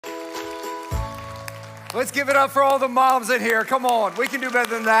Let's give it up for all the moms in here. Come on, we can do better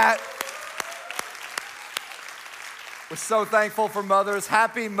than that. We're so thankful for mothers.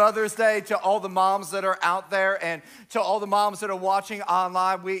 Happy Mother's Day to all the moms that are out there and to all the moms that are watching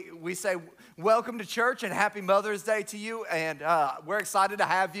online. We say welcome to church and happy Mother's Day to you. And we're excited to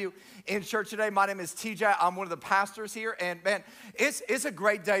have you in church today. My name is TJ. I'm one of the pastors here. And man, it's a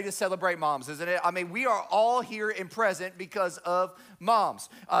great day to celebrate moms, isn't it? I mean, we are all here and present because of moms.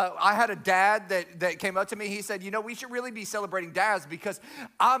 I had a dad that came up to me. He said, you know, we should really be celebrating dads because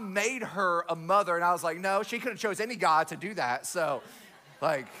I made her a mother. And I was like, no, she could have chose any guy to do that. So,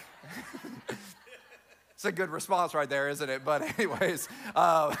 like... It's a good response right there, isn't it? But anyways,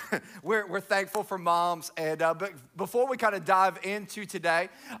 we're thankful for moms. And but before we kind of dive into today,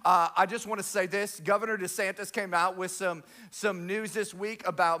 I just want to say this. Governor DeSantis came out with some news this week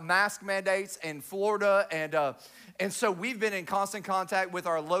about mask mandates in Florida. And so we've been in constant contact with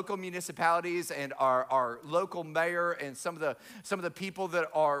our local municipalities and our local mayor and some of the people that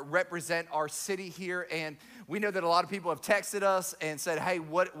represent our city here. And we know that a lot of people have texted us and said, hey,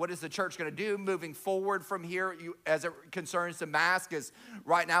 what is the church going to do moving forward from here as it concerns the mask? As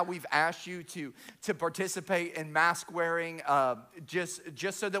right now we've asked you to participate in mask wearing just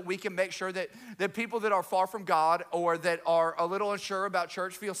so that we can make sure that people that are far from God or that are a little unsure about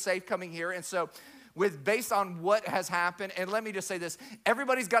church feel safe coming here. And so based on what has happened, and let me just say this,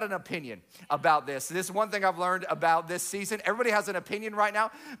 everybody's got an opinion about this. This is one thing I've learned about this season. Everybody has an opinion right now,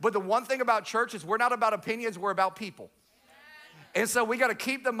 but the one thing about church is we're not about opinions, we're about people. And so we got to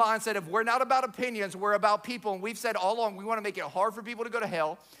keep the mindset of we're not about opinions, we're about people. And we've said all along, we want to make it hard for people to go to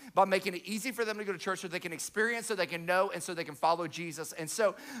hell by making it easy for them to go to church so they can experience, so they can know, and so they can follow Jesus. And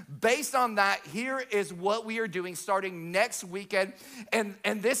so based on that, here is what we are doing starting next weekend. And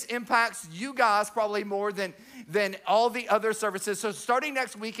this impacts you guys probably more than all the other services. So starting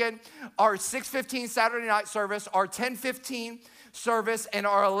next weekend, our 6:15 Saturday night service, our 10:15 service, and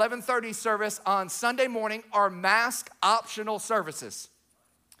our 11:30 service on Sunday morning are mask optional services.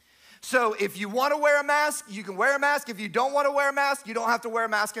 So if you want to wear a mask, you can wear a mask. If you don't want to wear a mask, you don't have to wear a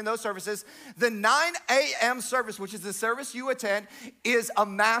mask in those services. The 9 a.m. service, which is the service you attend, is a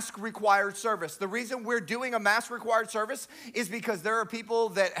mask required service. The reason we're doing a mask required service is because there are people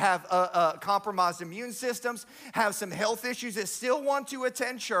that have compromised immune systems, have some health issues that still want to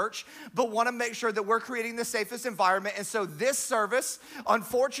attend church, but want to make sure that we're creating the safest environment. And so this service,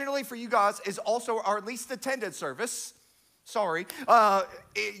 unfortunately for you guys, is also our least attended service.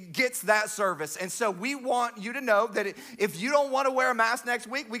 It gets that service. And so we want you to know that if you don't want to wear a mask next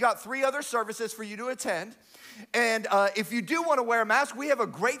week, we got 3 other services for you to attend. And if you do want to wear a mask, we have a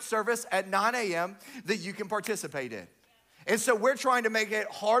great service at 9 a.m. that you can participate in. And so we're trying to make it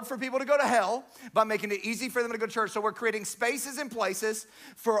hard for people to go to hell by making it easy for them to go to church. So we're creating spaces and places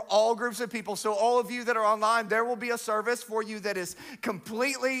for all groups of people. So all of you that are online, there will be a service for you that is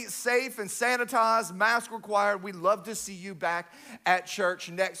completely safe and sanitized, mask required. We'd love to see you back at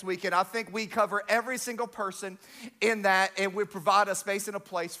church next week. And I think we cover every single person in that, and we provide a space and a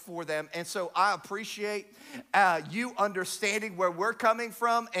place for them. And so I appreciate you understanding where we're coming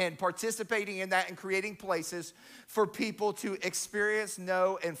from and participating in that and creating places for people to experience,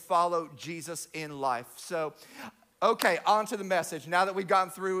 know, and follow Jesus in life. So, okay, on to the message. Now that we've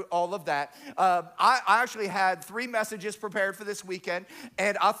gotten through all of that, I actually had 3 messages prepared for this weekend,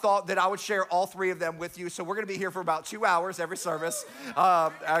 and I thought that I would share all 3 of them with you. So we're going to be here for about 2 hours every service.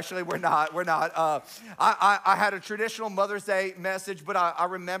 Actually, we're not. I had a traditional Mother's Day message, but I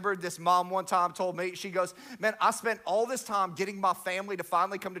remembered this mom one time told me, she goes, man, I spent all this time getting my family to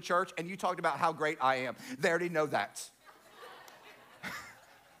finally come to church, and you talked about how great I am. They already know that.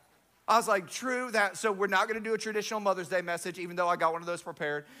 I was like, true that. So we're not going to do a traditional Mother's Day message, even though I got one of those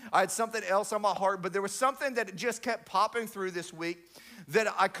prepared. I had something else on my heart, but there was something that just kept popping through this week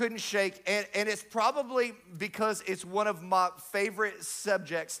that I couldn't shake. And it's probably because it's one of my favorite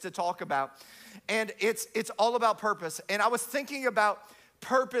subjects to talk about. And it's all about purpose. And I was thinking about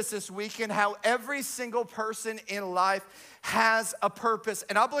purpose this week and how every single person in life has a purpose.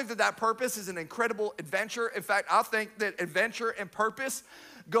 And I believe that purpose is an incredible adventure. In fact, I think that adventure and purpose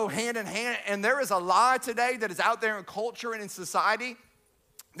go hand in hand. And there is a lie today that is out there in culture and in society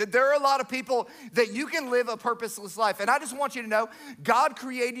that there are a lot of people that you can live a purposeless life. And I just want you to know, God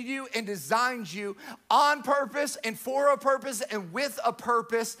created you and designed you on purpose and for a purpose and with a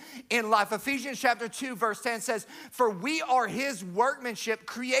purpose in life. Ephesians chapter 2, verse 10 says, for we are his workmanship,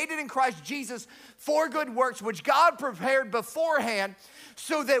 created in Christ Jesus for good works, which God prepared beforehand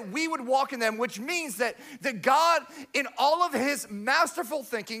so that we would walk in them, which means that God, in all of his masterful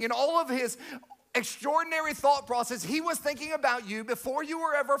thinking, in all of his extraordinary thought process. He was thinking about you before you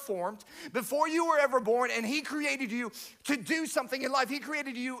were ever formed, before you were ever born, and he created you to do something in life. He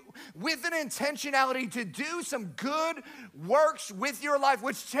created you with an intentionality to do some good works with your life,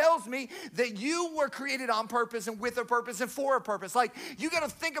 which tells me that you were created on purpose and with a purpose and for a purpose. Like, you got to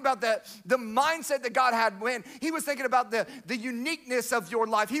think about that, the mindset that God had when he was thinking about the uniqueness of your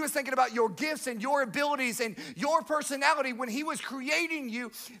life. He was thinking about your gifts and your abilities and your personality when he was creating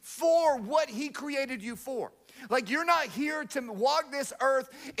you for what he created you for. Like, you're not here to walk this earth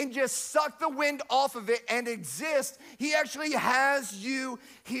and just suck the wind off of it and exist. He actually has you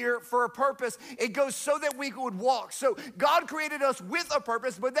here for a purpose. It goes so that we would walk. So God created us with a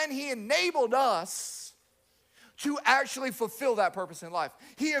purpose, but then he enabled us to actually fulfill that purpose in life.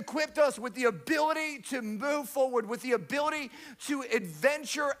 He equipped us with the ability to move forward, with the ability to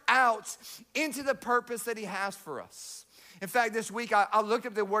adventure out into the purpose that he has for us. In fact, this week I looked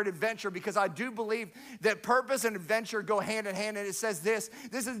up the word adventure because I do believe that purpose and adventure go hand in hand. And it says this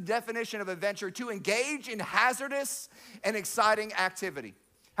is the definition of adventure: to engage in hazardous and exciting activity.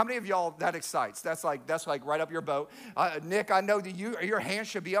 How many of y'all that excites? That's like right up your boat. Nick, I know that your hand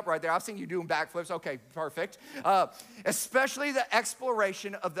should be up right there. I've seen you doing backflips. Okay, perfect. Especially the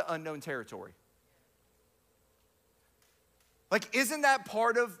exploration of the unknown territory. Like, isn't that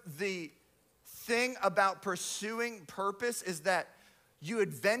part of the thing about pursuing purpose, is that you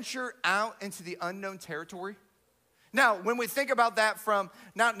adventure out into the unknown territory? Now, when we think about that from,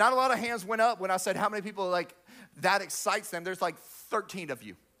 not a lot of hands went up when I said how many people like that excites them. There's like 13 of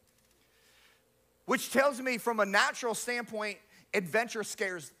you. Which tells me from a natural standpoint, adventure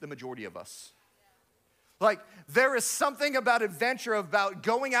scares the majority of us. Like, there is something about adventure, about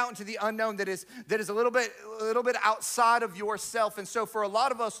going out into the unknown that is a little bit outside of yourself. And so for a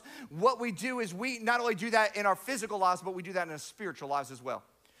lot of us, what we do is we not only do that in our physical lives, but we do that in our spiritual lives as well.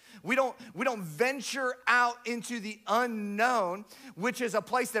 We don't venture out into the unknown, which is a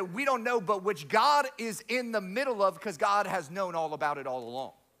place that we don't know, but which God is in the middle of, because God has known all about it all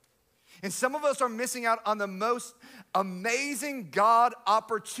along. And some of us are missing out on the most amazing God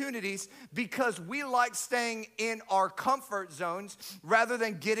opportunities because we like staying in our comfort zones rather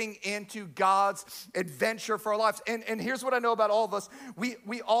than getting into God's adventure for our lives. And here's what I know about all of us.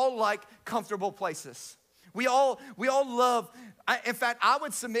 We all like comfortable places. We all love, in fact, I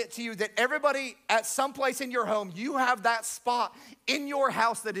would submit to you that everybody at some place in your home, you have that spot in your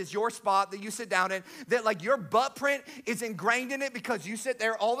house that is your spot that you sit down in, that like your butt print is ingrained in it because you sit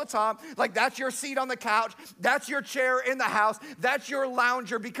there all the time. Like, that's your seat on the couch, that's your chair in the house, that's your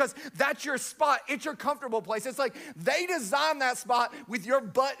lounger, because that's your spot. It's your comfortable place. It's like they designed that spot with your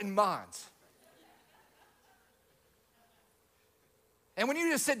butt in mind. And when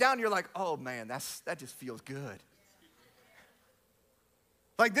you just sit down, you're like, oh man, that just feels good.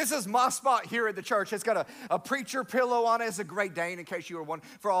 Like, this is my spot here at the church. It's got a preacher pillow on it. It's a Great Dane, in case you were wondering.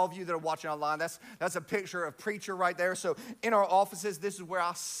 For all of you that are watching online, that's a picture of preacher right there. So in our offices, this is where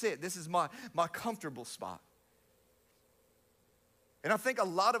I sit. This is my comfortable spot. And I think a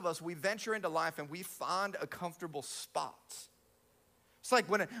lot of us, we venture into life and we find a comfortable spot. It's like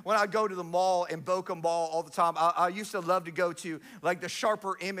when I go to the mall in Boca Mall all the time, I used to love to go to like the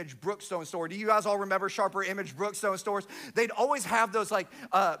Sharper Image Brookstone store. Do you guys all remember Sharper Image Brookstone stores? They'd always have those like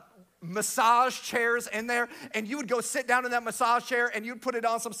massage chairs in there, and you would go sit down in that massage chair and you'd put it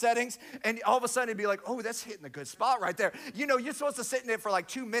on some settings, and all of a sudden it'd be like, oh, that's hitting a good spot right there. You know, you're supposed to sit in it for like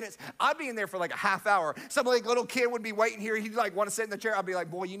 2 minutes. I'd be in there for like a half hour. Some like little kid would be waiting here. He'd like want to sit in the chair. I'd be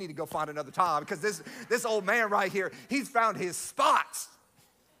like, boy, you need to go find another time, because this old man right here, he's found his spots.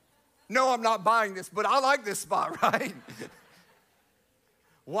 No, I'm not buying this, but I like this spot, right?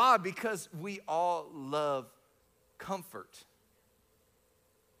 Why? Because we all love comfort.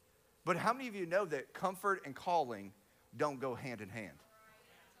 But how many of you know that comfort and calling don't go hand in hand?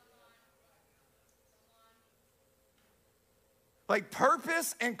 Like,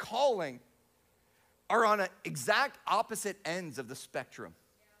 purpose and calling are on exact opposite ends of the spectrum.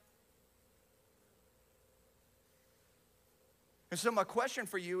 And so my question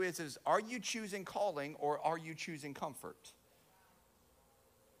for you is are you choosing calling or are you choosing comfort?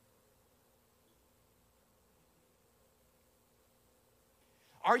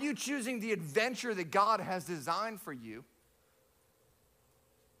 Are you choosing the adventure that God has designed for you?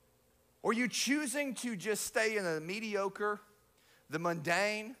 Or are you choosing to just stay in the mediocre, the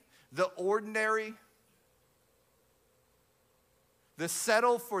mundane, the ordinary, the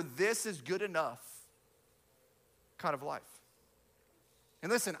settle for this is good enough kind of life?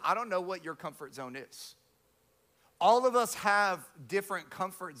 And listen, I don't know what your comfort zone is. All of us have different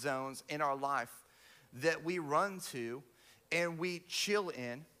comfort zones in our life that we run to and we chill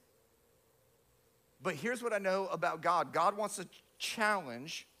in. But here's what I know about God. God wants to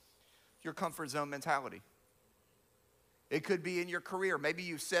challenge your comfort zone mentality. It could be in your career. Maybe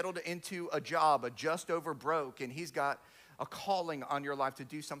you've settled into a job, just over broke, and he's got a calling on your life to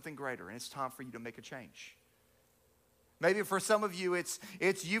do something greater, and it's time for you to make a change. Maybe for some of you, it's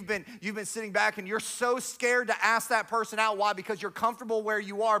you've been sitting back and you're so scared to ask that person out. Why? Because you're comfortable where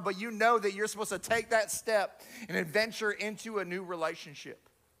you are, but you know that you're supposed to take that step and adventure into a new relationship.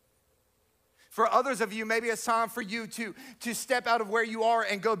 For others of you, maybe it's time for you to step out of where you are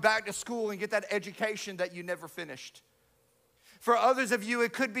and go back to school and get that education that you never finished. For others of you,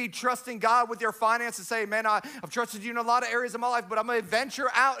 it could be trusting God with your finances and say, man, I've trusted you in a lot of areas of my life, but I'm going to venture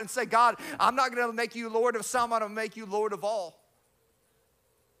out and say, God, I'm not going to make you Lord of some, I'm going to make you Lord of all.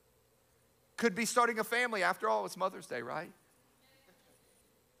 Could be starting a family. After all, it's Mother's Day, right?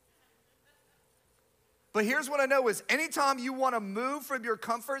 But here's what I know is anytime you want to move from your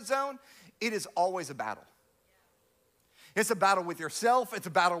comfort zone, it is always a battle. It's a battle with yourself. It's a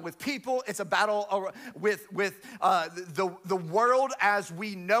battle with people. It's a battle with the world as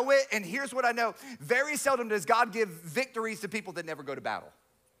we know it. And here's what I know. Very seldom does God give victories to people that never go to battle.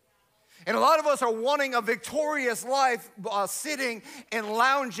 And a lot of us are wanting a victorious life sitting and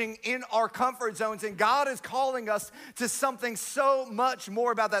lounging in our comfort zones. And God is calling us to something so much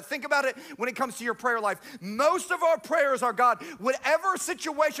more about that. Think about it when it comes to your prayer life. Most of our prayers are, God, whatever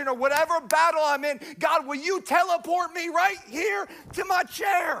situation or whatever battle I'm in, God, will you teleport me right here to my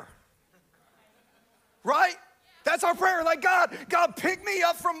chair? Right? That's our prayer. Like, God, pick me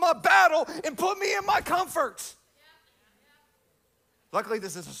up from my battle and put me in my comforts. Luckily,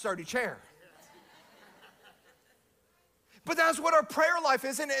 this is a sturdy chair. But that's what our prayer life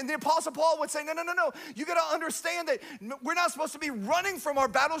is. And the Apostle Paul would say, no. You got to understand that we're not supposed to be running from our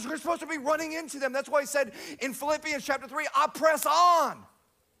battles. We're supposed to be running into them. That's why he said in Philippians chapter 3, I press on.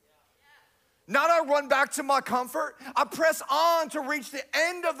 Not I run back to my comfort. I press on to reach the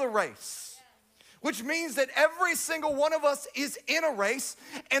end of the race. Which means that every single one of us is in a race,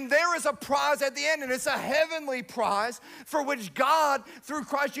 and there is a prize at the end, and it's a heavenly prize for which God, through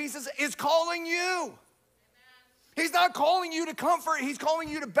Christ Jesus, is calling you. Amen. He's not calling you to comfort. He's calling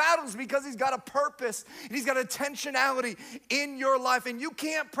you to battles because he's got a purpose, and he's got intentionality in your life, and you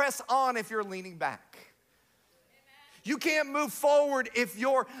can't press on if you're leaning back. Amen. You can't move forward if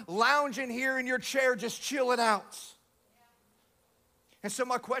you're lounging here in your chair just chilling out. And so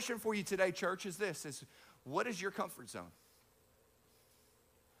my question for you today, church, is this, what is your comfort zone?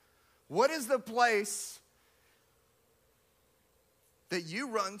 What is the place that you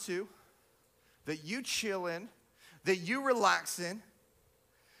run to, that you chill in, that you relax in?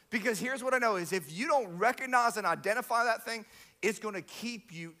 Because here's what I know is if you don't recognize and identify that thing, it's going to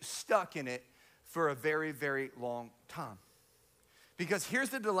keep you stuck in it for a very, very long time. Because here's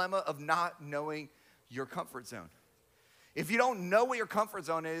the dilemma of not knowing your comfort zone. If you don't know what your comfort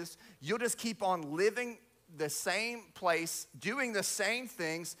zone is, you'll just keep on living the same place, doing the same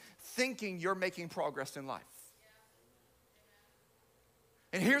things, thinking you're making progress in life.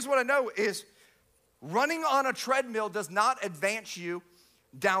 And here's what I know is running on a treadmill does not advance you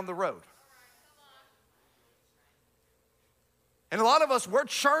down the road. And a lot of us, we're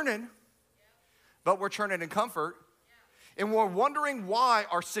churning, but we're churning in comfort. And we're wondering why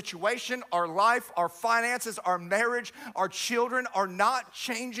our situation, our life, our finances, our marriage, our children are not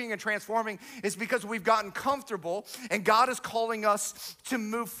changing and transforming. It's because we've gotten comfortable and God is calling us to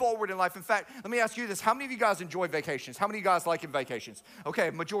move forward in life. In fact, let me ask you this. How many of you guys enjoy vacations? How many of you guys like vacations? Okay,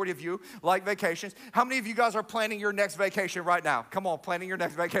 majority of you like vacations. How many of you guys are planning your next vacation right now? Come on, planning your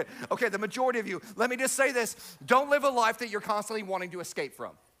next vacation. Okay, the majority of you. Let me just say this. Don't live a life that you're constantly wanting to escape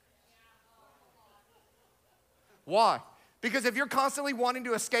from. Why? Because if you're constantly wanting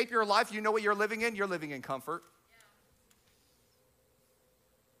to escape your life, you know what you're living in? You're living in comfort. Yeah.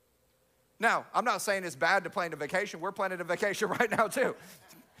 Now, I'm not saying it's bad to plan a vacation. We're planning a vacation right now too.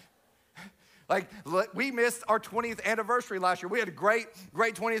 Like, we missed our 20th anniversary last year. We had a great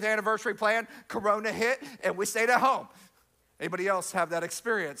 20th anniversary plan. Corona hit, and we stayed at home. Anybody else have that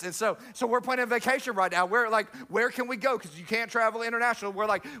experience? And so we're planning a vacation right now. We're like, where can we go? Because you can't travel international. We're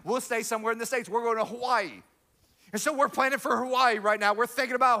like, we'll stay somewhere in the States. We're going to Hawaii. And so we're planning for Hawaii right now. We're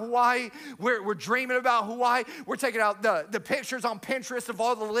thinking about Hawaii. We're dreaming about Hawaii. We're taking out the pictures on Pinterest of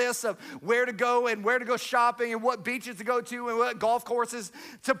all the lists of where to go and where to go shopping and what beaches to go to and what golf courses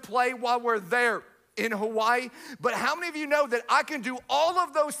to play while we're there in Hawaii. But how many of you know that I can do all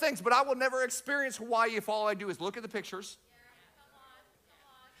of those things, but I will never experience Hawaii if all I do is look at the pictures?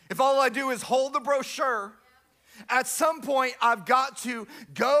 If all I do is hold the brochure At some point, I've got to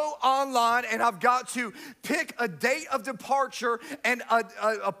go online and I've got to pick a date of departure and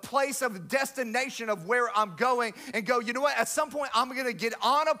a place of destination of where I'm going and go, you know what? At some point, I'm going to get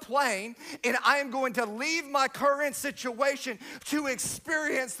on a plane and I am going to leave my current situation to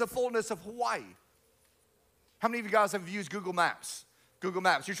experience the fullness of Hawaii. How many of you guys have used Google Maps? Google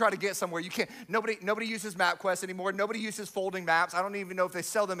Maps. You try to get somewhere, you can't. Nobody uses MapQuest anymore. Nobody uses folding maps. I don't even know if they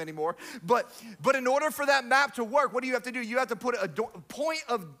sell them anymore. But in order for that map to work, what do you have to do? You have to put a point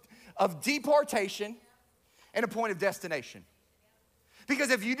of departation and a point of destination.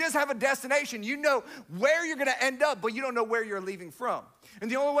 Because if you just have a destination, you know where you're gonna end up, but you don't know where you're leaving from.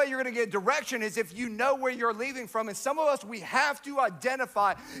 And the only way you're gonna get direction is if you know where you're leaving from. And some of us, we have to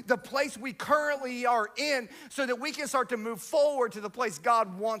identify the place we currently are in so that we can start to move forward to the place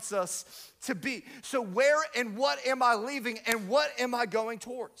God wants us to be. So where and what am I leaving and what am I going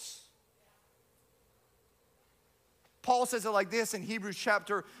towards? Paul says it like this in Hebrews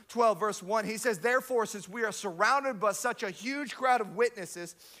chapter 12, verse 1. He says, therefore, since we are surrounded by such a huge crowd of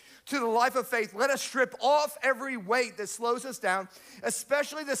witnesses to the life of faith, let us strip off every weight that slows us down,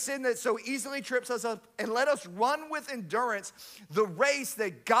 especially the sin that so easily trips us up, and let us run with endurance the race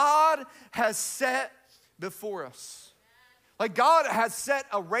that God has set before us. Like God has set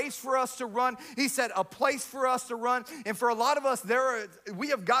a race for us to run. He set a place for us to run. And for a lot of us, we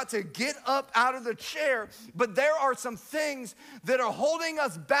have got to get up out of the chair. But there are some things that are holding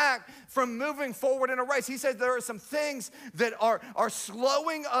us back from moving forward in a race. He says there are some things that are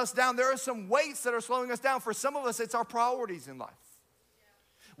slowing us down. There are some weights that are slowing us down. For some of us, it's our priorities in life.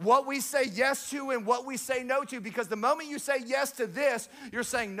 What we say yes to and what we say no to. Because the moment you say yes to this, you're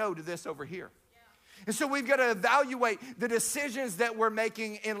saying no to this over here. And so we've got to evaluate the decisions that we're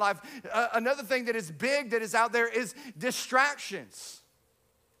making in life. Another thing that is big that is out there is distractions.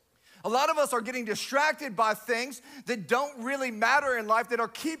 A lot of us are getting distracted by things that don't really matter in life, that are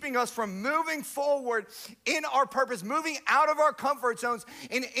keeping us from moving forward in our purpose, moving out of our comfort zones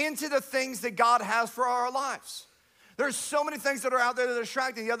and into the things that God has for our lives. There's so many things that are out there that are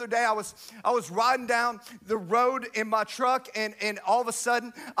distracting. The other day, I was riding down the road in my truck, and all of a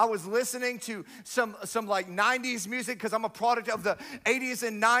sudden, I was listening to some like 90s music, because I'm a product of the 80s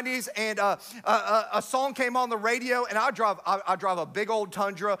and 90s, and a song came on the radio, and I drive a big old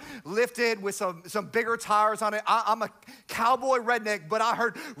Tundra, lifted with some bigger tires on it. I'm a cowboy redneck, but I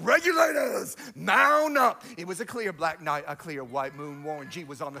heard, regulators, mount up. It was a clear black night, a clear white moon. Warren G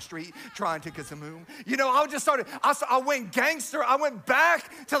was on the street trying to kiss the moon. You know, I went gangster. I went back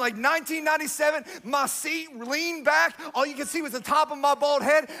to like 1997. My seat leaned back. All you could see was the top of my bald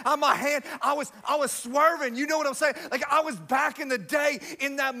head on my hand. I was swerving. You know what I'm saying? Like I was back in the day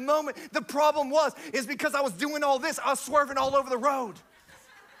in that moment. The problem is because I was doing all this, I was swerving all over the road.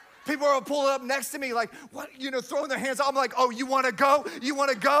 People are pulling up next to me like, what, you know, throwing their hands up. I'm like, oh, you want to go? You want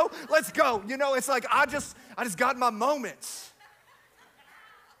to go? Let's go. You know, it's like I just got my moments.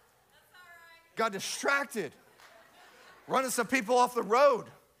 Got distracted. Running some people off the road.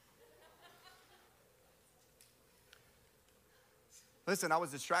 Listen, I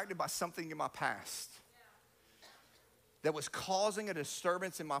was distracted by something in my past that was causing a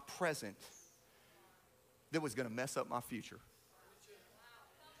disturbance in my present that was going to mess up my future.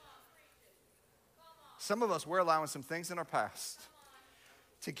 Some of us, we're allowing some things in our past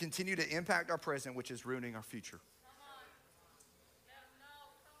to continue to impact our present, which is ruining our future.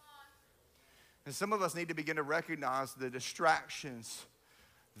 And some of us need to begin to recognize the distractions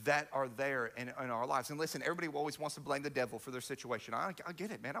that are there in our lives. And listen, everybody always wants to blame the devil for their situation. I get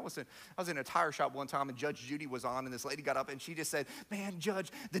it, man. I was in a tire shop one time, and Judge Judy was on, and this lady got up, and she just said, man,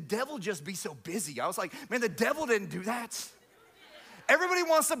 Judge, the devil just be so busy. I was like, man, the devil didn't do that. Everybody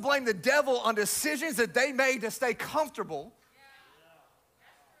wants to blame the devil on decisions that they made to stay comfortable.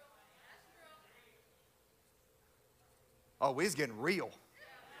 Oh, it's getting real.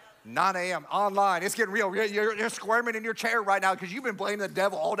 9 a.m. online. It's getting real. You're squirming in your chair right now because you've been blaming the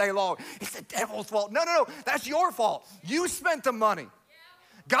devil all day long. It's the devil's fault. No. That's your fault. You spent the money.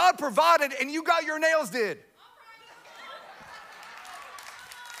 God provided and you got your nails did.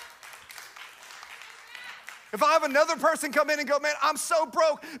 If I have another person come in and go, man, I'm so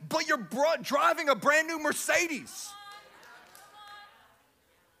broke, but you're driving a brand new Mercedes.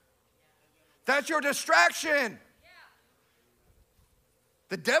 That's your distraction.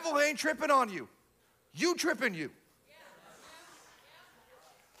 The devil ain't tripping on you. You tripping you.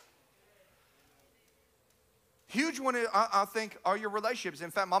 Huge one, I think, are your relationships.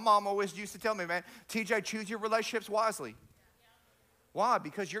 In fact, my mom always used to tell me, man, TJ, choose your relationships wisely. Why?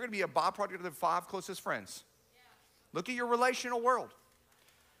 Because you're going to be a byproduct of the 5 closest friends. Look at your relational world.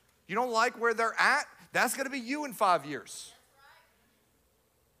 You don't like where they're at, That's going to be you in 5 years.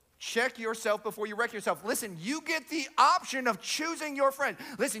 Check yourself before you wreck yourself. Listen, you get the option of choosing your friend.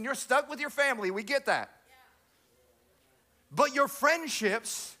 Listen, you're stuck with your family. We get that. But your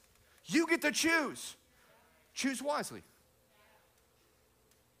friendships, you get to choose. Choose wisely.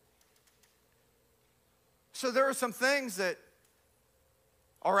 So there are some things that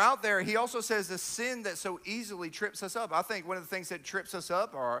are out there. He also says the sin that so easily trips us up. I think one of the things that trips us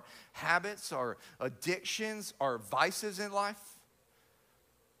up are our habits, our addictions, our vices in life.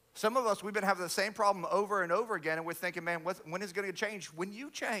 Some of us, we've been having the same problem over and over again, and we're thinking, man, when is it going to change? When you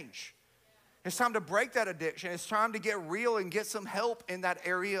change. It's time to break that addiction. It's time to get real and get some help in that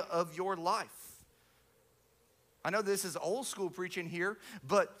area of your life. I know this is old school preaching here,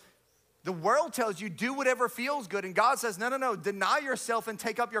 but the world tells you do whatever feels good, and God says, no, deny yourself and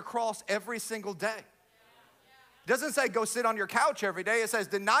take up your cross every single day. It doesn't say go sit on your couch every day. It says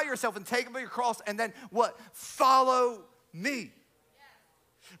deny yourself and take up your cross, and then what? Follow me.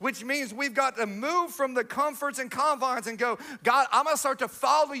 Which means we've got to move from the comforts and confines and go, God, I'm going to start to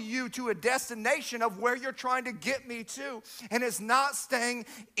follow you to a destination of where you're trying to get me to. And it's not staying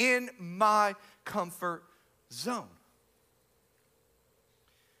in my comfort zone.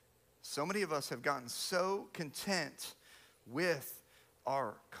 So many of us have gotten so content with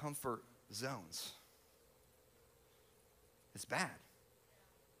our comfort zones. It's bad.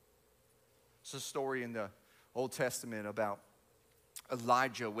 It's a story in the Old Testament about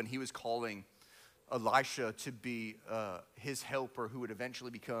Elijah when he was calling Elisha to be his helper who would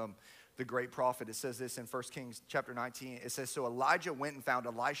eventually become the great prophet. It says this in 1 Kings chapter 19. It says, so Elijah went and found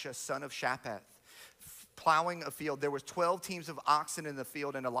Elisha, son of Shaphat, plowing a field. There was 12 teams of oxen in the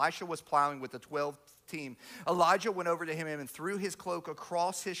field, and Elisha was plowing with the 12th team. Elijah went over to him and threw his cloak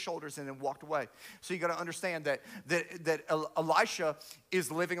across his shoulders and then walked away. So you got to understand that Elisha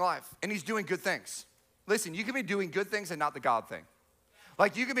is living life, and he's doing good things. Listen, you can be doing good things and not the God thing.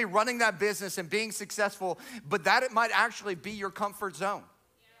 Like you can be running that business and being successful, but that it might actually be your comfort zone.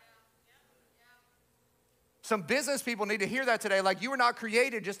 Some business people need to hear that today. Like you were not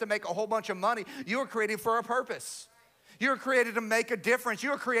created just to make a whole bunch of money. You were created for a purpose. You were created to make a difference.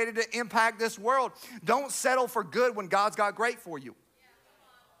 You were created to impact this world. Don't settle for good when God's got great for you.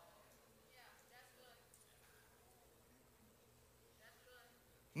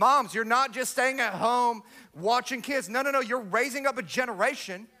 Moms, you're not just staying at home watching kids. No, you're raising up a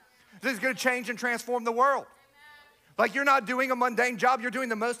generation that's going to change and transform the world. Like you're not doing a mundane job, you're doing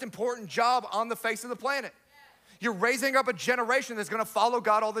the most important job on the face of the planet. You're raising up a generation that's going to follow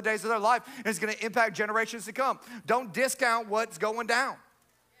God all the days of their life and is going to impact generations to come. Don't discount what's going down.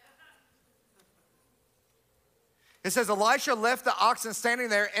 It says, Elisha left the oxen standing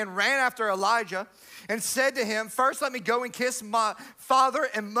there and ran after Elijah and said to him, first let me go and kiss my father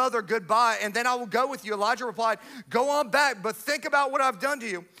and mother goodbye, and then I will go with you. Elijah replied, go on back, but think about what I've done to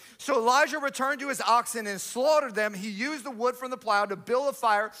you. So Elijah returned to his oxen and slaughtered them. He used the wood from the plow to build a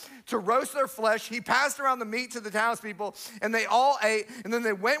fire to roast their flesh. He passed around the meat to the townspeople, and they all ate, and then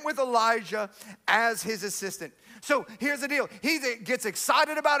they went with Elijah as his assistant. So here's the deal. He gets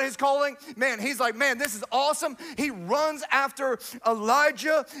excited about his calling. Man, he's like, man, this is awesome. He runs after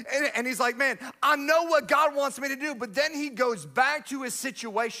Elijah, and he's like, man, I know what God wants me to do. But then he goes back to his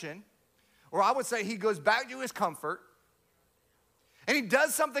situation, or I would say he goes back to his comfort, and he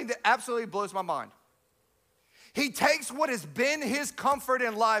does something that absolutely blows my mind. He takes what has been his comfort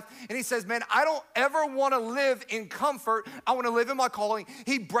in life and he says, man, I don't ever want to live in comfort. I want to live in my calling.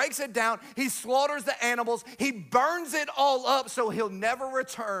 He breaks it down. He slaughters the animals. He burns it all up so he'll never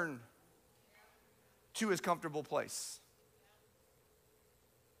return to his comfortable place.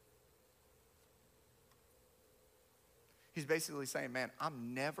 He's basically saying, man,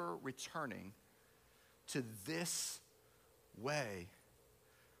 I'm never returning to this way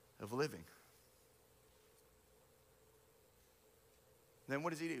of living. Then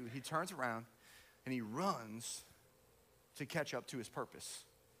what does he do? He turns around and he runs to catch up to his purpose.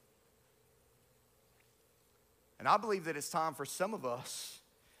 And I believe that it's time for some of us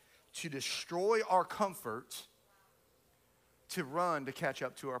to destroy our comfort to run to catch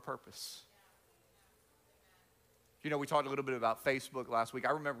up to our purpose. You know, we talked a little bit about Facebook last week.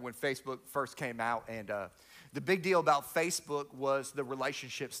 I remember when Facebook first came out, and the big deal about Facebook was the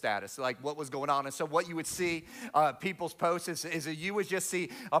relationship status, like what was going on. And so what you would see people's posts is that you would just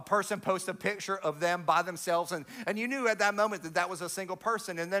see a person post a picture of them by themselves, and you knew at that moment that that was a single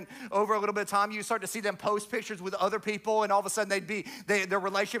person. And then over a little bit of time, you start to see them post pictures with other people, and all of a sudden their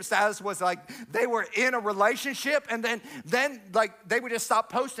relationship status was like they were in a relationship, and then like they would just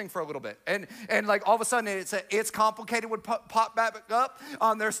stop posting for a little bit. And like all of a sudden it's complicated would pop back up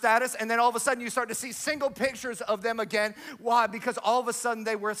on their status, and then all of a sudden you start to see single pictures of them again. Why? Because all of a sudden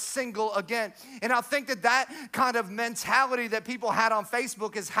they were single again. And I think that kind of mentality that people had on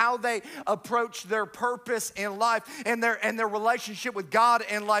Facebook is how they approach their purpose in life and their relationship with God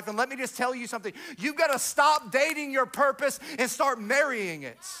in life. And let me just tell you something. You've got to stop dating your purpose and start marrying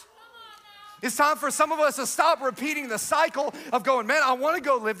it. It's time for some of us to stop repeating the cycle of going, man, I want to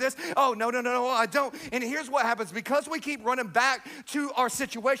go live this. Oh, no, I don't. And here's what happens. Because we keep running back to our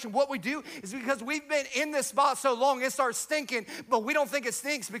situation, what we do is because we've been in this spot so long, it starts stinking, but we don't think it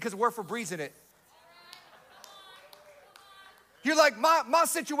stinks because we're Febrezing it. You're like, my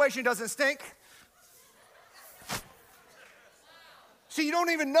situation doesn't stink. So you don't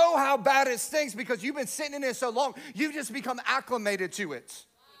even know how bad it stinks because you've been sitting in it so long, you've just become acclimated to it.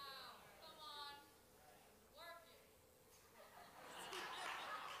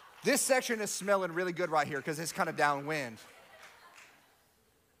 This section is smelling really good right here because it's kind of downwind.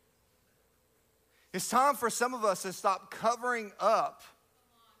 It's time for some of us to stop covering up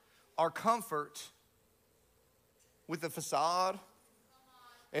our comfort with the facade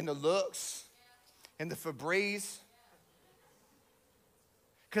and the looks and the Febreze.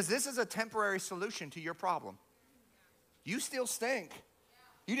 Because this is a temporary solution to your problem. You still stink.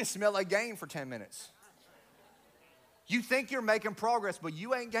 You just smell like gain for 10 minutes. You think you're making progress, but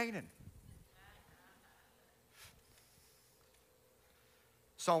you ain't gaining.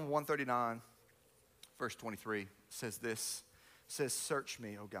 Psalm 139, verse 23 says this. It says, search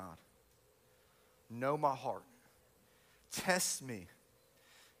me, O God. Know my heart. Test me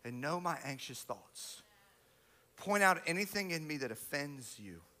and know my anxious thoughts. Point out anything in me that offends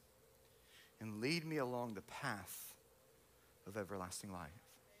you and lead me along the path of everlasting life.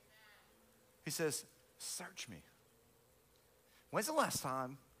 He says, search me. When's the last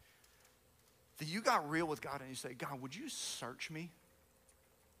time that you got real with God and you say, God, would you search me?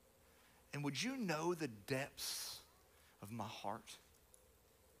 And would you know the depths of my heart?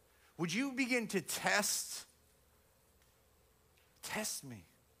 Would you begin to test me?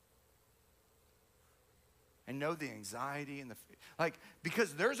 And know the anxiety and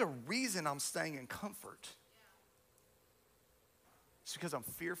because there's a reason I'm staying in comfort. It's because I'm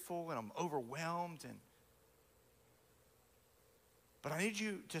fearful and I'm overwhelmed but I need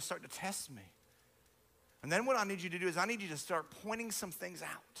you to start to test me. And then what I need you to do is I need you to start pointing some things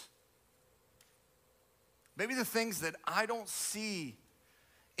out. Maybe the things that I don't see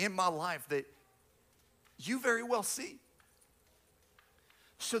in my life that you very well see.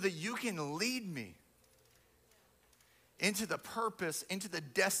 So that you can lead me into the purpose, into the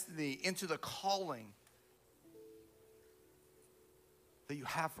destiny, into the calling that you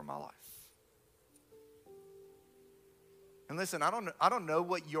have for my life. And listen, I don't know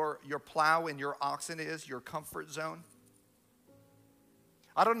what your plow and your oxen is, your comfort zone.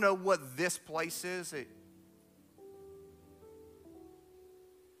 I don't know what this place is.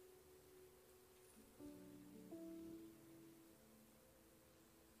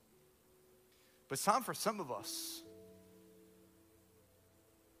 But it's time for some of us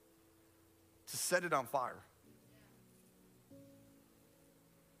to set it on fire.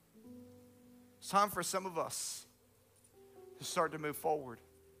 It's time for some of us to start to move forward.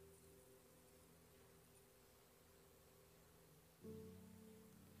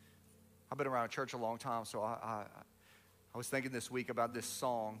 I've been around church a long time, so I was thinking this week about this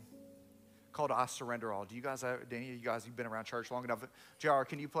song called I Surrender All. Do you guys, any of you guys, you've been around church long enough? JR,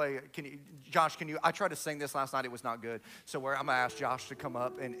 Josh, I tried to sing this last night, it was not good. So I'm gonna ask Josh to come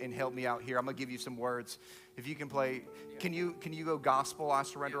up and help me out here. I'm gonna give you some words. If you can play, can you go gospel, I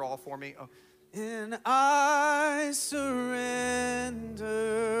Surrender All for me? Oh. And I surrender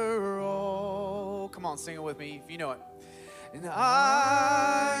all. Come on, sing it with me if you know it. And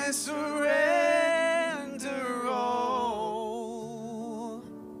I surrender all.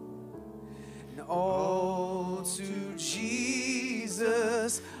 And all to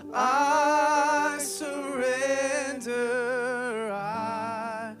Jesus I surrender.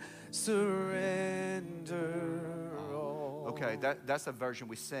 I surrender. Okay, that's the version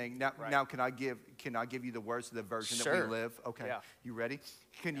we sing. Now can I give you the words of the version that we live? Okay, yeah. You ready?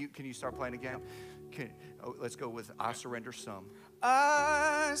 Can you start playing again? Let's go with I surrender some.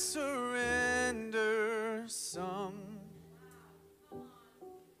 I surrender some.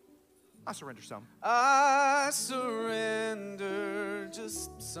 I surrender some. I surrender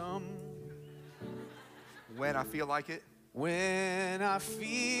just some. When I feel like it. When I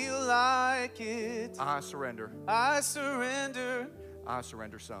feel like it, I surrender. I surrender. I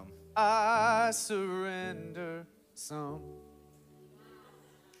surrender some. I surrender some.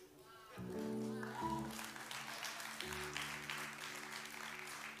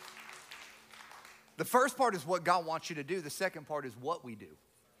 The first part is what God wants you to do. The second part is what we do.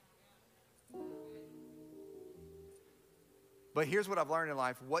 But here's what I've learned in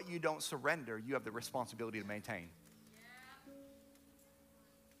life. What you don't surrender, you have the responsibility to maintain.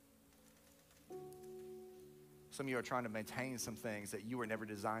 Some of you are trying to maintain some things that you were never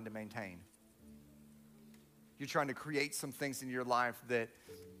designed to maintain. You're trying to create some things in your life that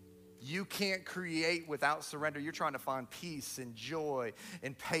you can't create without surrender. You're trying to find peace and joy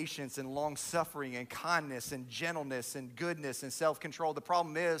and patience and long suffering and kindness and gentleness and goodness and self-control. The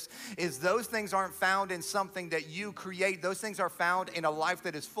problem is those things aren't found in something that you create. Those things are found in a life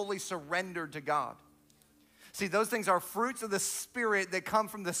that is fully surrendered to God. See, those things are fruits of the Spirit that come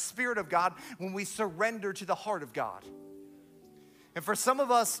from the Spirit of God when we surrender to the heart of God. And for some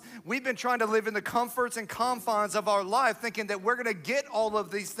of us, we've been trying to live in the comforts and confines of our life, thinking that we're going to get all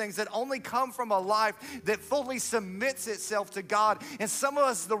of these things that only come from a life that fully submits itself to God. And some of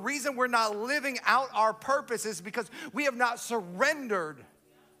us, the reason we're not living out our purpose is because we have not surrendered.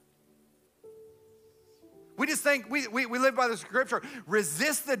 We just think, we live by the scripture,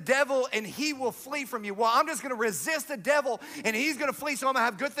 resist the devil and he will flee from you. Well, I'm just going to resist the devil and he's going to flee, so I'm going to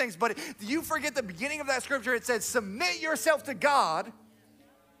have good things. But you forget the beginning of that scripture. It says, submit yourself to God.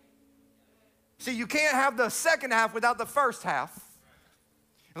 See, you can't have the second half without the first half.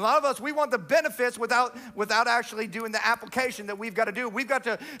 And a lot of us, we want the benefits without actually doing the application that we've got to do. We've got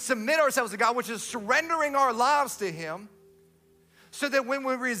to submit ourselves to God, which is surrendering our lives to him. So that when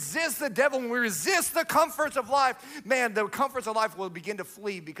we resist the devil, when we resist the comforts of life, man, the comforts of life will begin to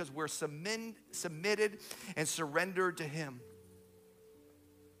flee because we're submitted and surrendered to him.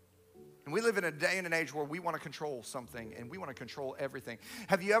 And we live in a day and an age where we want to control something and we want to control everything.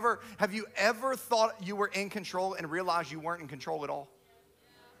 Have you ever thought you were in control and realized you weren't in control at all?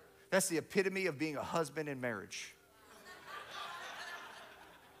 That's the epitome of being a husband in marriage.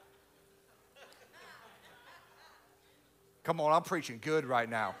 Come on, I'm preaching good right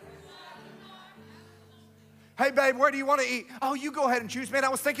now. Hey, babe, where do you want to eat? Oh, you go ahead and choose. Man, I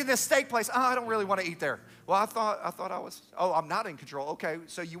was thinking this steak place. Oh, I don't really want to eat there. Well, I thought I was. Oh, I'm not in control. Okay,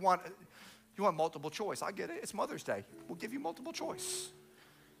 so you want multiple choice. I get it. It's Mother's Day. We'll give you multiple choice.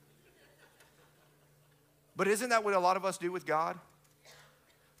 But isn't that what a lot of us do with God?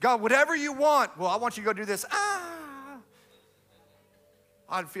 God, whatever you want. Well, I want you to go do this.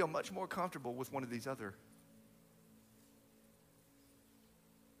 I'd feel much more comfortable with one of these other.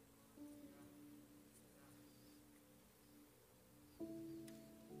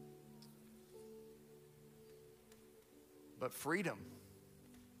 But freedom,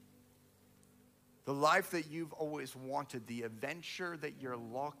 the life that you've always wanted, the adventure that you're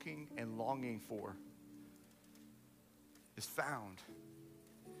longing for, is found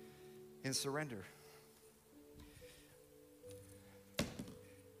in surrender.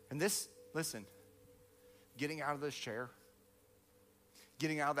 And this, listen, getting out of this chair,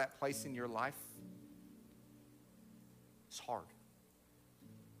 getting out of that place in your life, it's hard.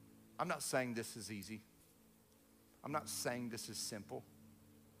 I'm not saying this is easy. I'm not saying this is simple.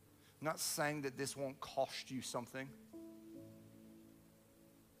 I'm not saying that this won't cost you something.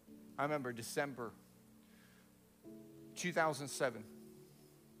 I remember December 2007.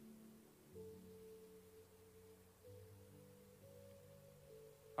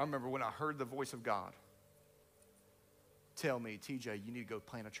 I remember when I heard the voice of God tell me, TJ, you need to go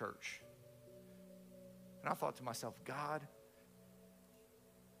plant a church. And I thought to myself, God,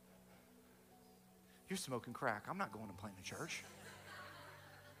 you're smoking crack. I'm not going to plant a church.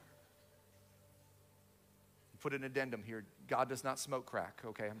 Put an addendum here. God does not smoke crack.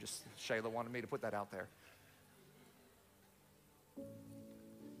 Okay, Shayla wanted me to put that out there.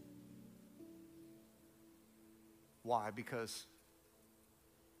 Why? Because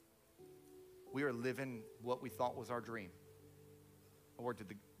we are living what we thought was our dream. I worked at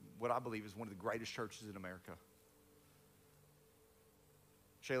what I believe is one of the greatest churches in America.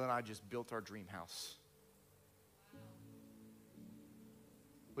 Shayla and I just built our dream house.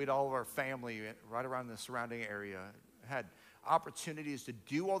 We had all of our family right around the surrounding area, had opportunities to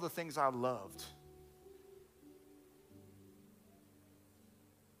do all the things I loved.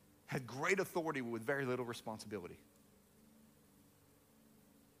 Had great authority with very little responsibility.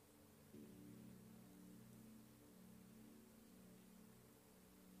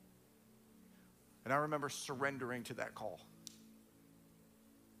 And I remember surrendering to that call.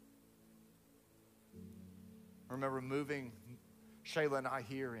 I remember moving Shayla and I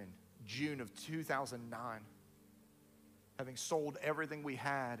here in June of 2009, having sold everything we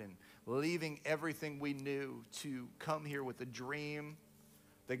had and leaving everything we knew to come here with a dream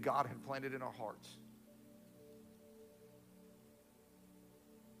that God had planted in our hearts.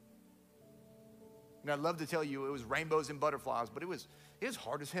 And I'd love to tell you it was rainbows and butterflies, but it was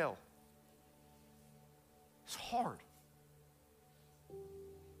hard as hell. It's hard.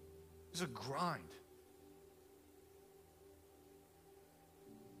 It's a grind.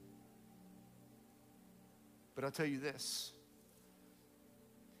 But I'll tell you this,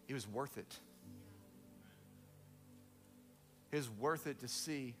 it was worth it. It was worth it to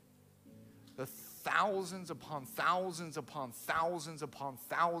see the thousands upon thousands upon thousands upon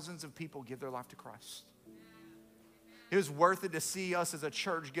thousands of people give their life to Christ. It was worth it to see us as a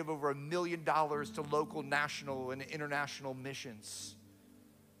church give over $1 million to local, national, and international missions.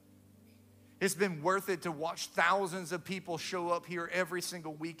 It's been worth it to watch thousands of people show up here every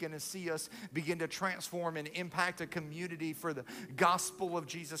single weekend and see us begin to transform and impact a community for the gospel of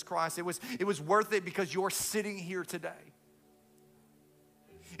Jesus Christ. It was worth it because you're sitting here today.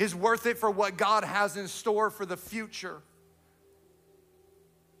 It's worth it for what God has in store for the future.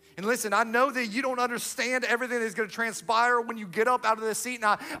 And listen, I know that you don't understand everything that's going to transpire when you get up out of the seat. And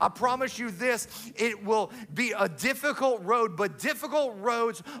I promise you this, it will be a difficult road, but difficult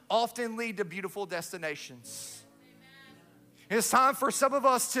roads often lead to beautiful destinations. Amen. It's time for some of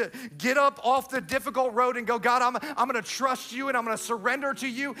us to get up off the difficult road and go, God, I'm going to trust you and I'm going to surrender to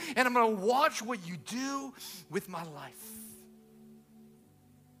you and I'm going to watch what you do with my life.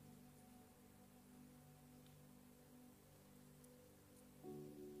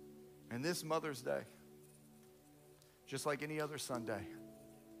 And this Mother's Day, just like any other Sunday,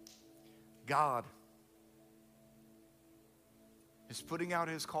 God is putting out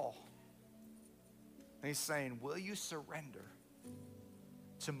his call. And he's saying, will you surrender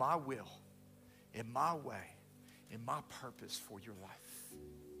to my will, in my way, in my purpose for your life?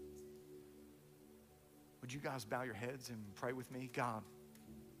 Would you guys bow your heads and pray with me? God,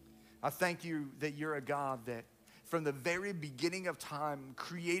 I thank you that you're a God that from the very beginning of time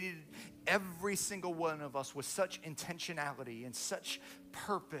created every single one of us with such intentionality and such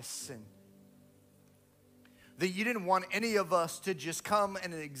purpose, and that you didn't want any of us to just come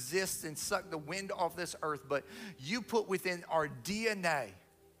and exist and suck the wind off this earth, but you put within our DNA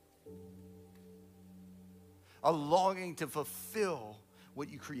a longing to fulfill what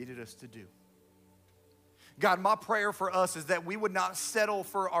you created us to do. God, my prayer for us is that we would not settle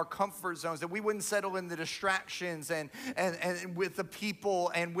for our comfort zones, that we wouldn't settle in the distractions and with the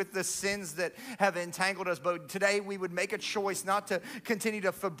people and with the sins that have entangled us. But today we would make a choice not to continue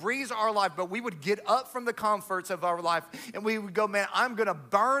to Febreze our life, but we would get up from the comforts of our life and we would go, man, I'm going to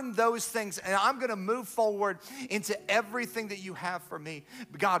burn those things and I'm going to move forward into everything that you have for me,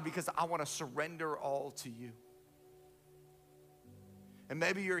 God, because I want to surrender all to you. And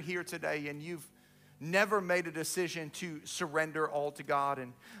maybe you're here today and you've never made a decision to surrender all to God.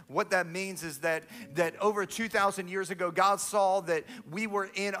 And what that means is that over 2,000 years ago, God saw that we were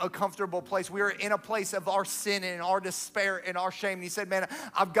in a comfortable place. We were in a place of our sin and our despair and our shame. And he said, man,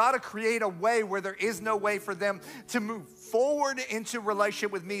 I've got to create a way where there is no way for them to move forward into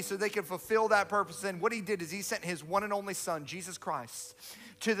relationship with me so they can fulfill that purpose. And what he did is he sent his one and only son, Jesus Christ,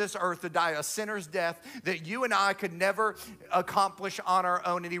 to this earth to die a sinner's death that you and I could never accomplish on our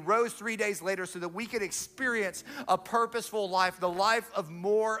own. And he rose 3 days later so that we could experience a purposeful life, the life of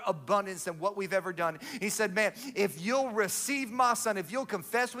more abundance than what we've ever done. He said, man, if you'll receive my son, if you'll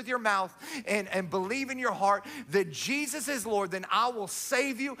confess with your mouth and believe in your heart that Jesus is Lord, then I will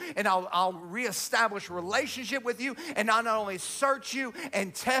save you and I'll reestablish relationship with you. And I'll not only search you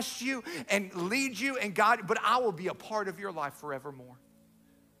and test you and lead you and guide you, but I will be a part of your life forevermore.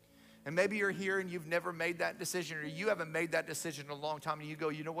 And maybe you're here and you've never made that decision, or you haven't made that decision in a long time, and you go,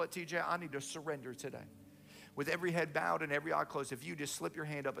 you know what, TJ, I need to surrender today. With every head bowed and every eye closed, if you just slip your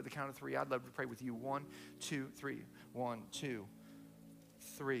hand up at the count of three, I'd love to pray with you. 1, 2, 3. 1, 2,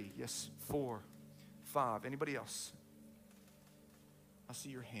 3. Yes, 4, 5. Anybody else? I see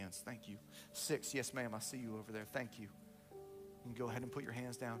your hands. Thank you. 6. Yes, ma'am. I see you over there. Thank you. You can go ahead and put your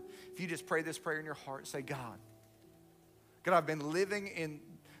hands down. If you just pray this prayer in your heart, say, God, I've been living in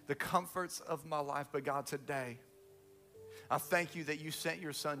the comforts of my life, but God, today, I thank you that you sent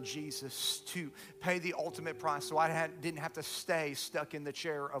your son Jesus to pay the ultimate price so I didn't have to stay stuck in the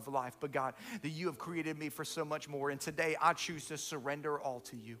chair of life. But God, that you have created me for so much more. And today I choose to surrender all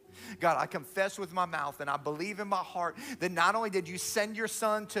to you. God, I confess with my mouth and I believe in my heart that not only did you send your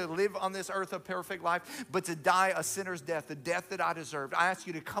son to live on this earth a perfect life, but to die a sinner's death, the death that I deserved. I ask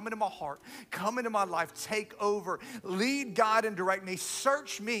you to come into my heart, come into my life, take over, lead, guide, and direct me.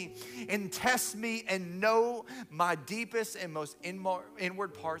 Search me and test me and know my deepest and most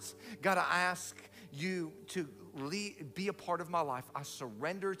inward parts. God, I ask you to be a part of my life. I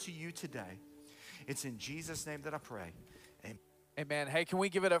surrender to you today. It's in Jesus' name that I pray. Amen. Amen. Hey, can we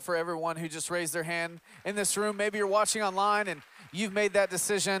give it up for everyone who just raised their hand in this room? Maybe you're watching online and you've made that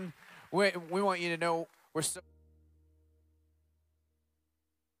decision. We want you to know we're so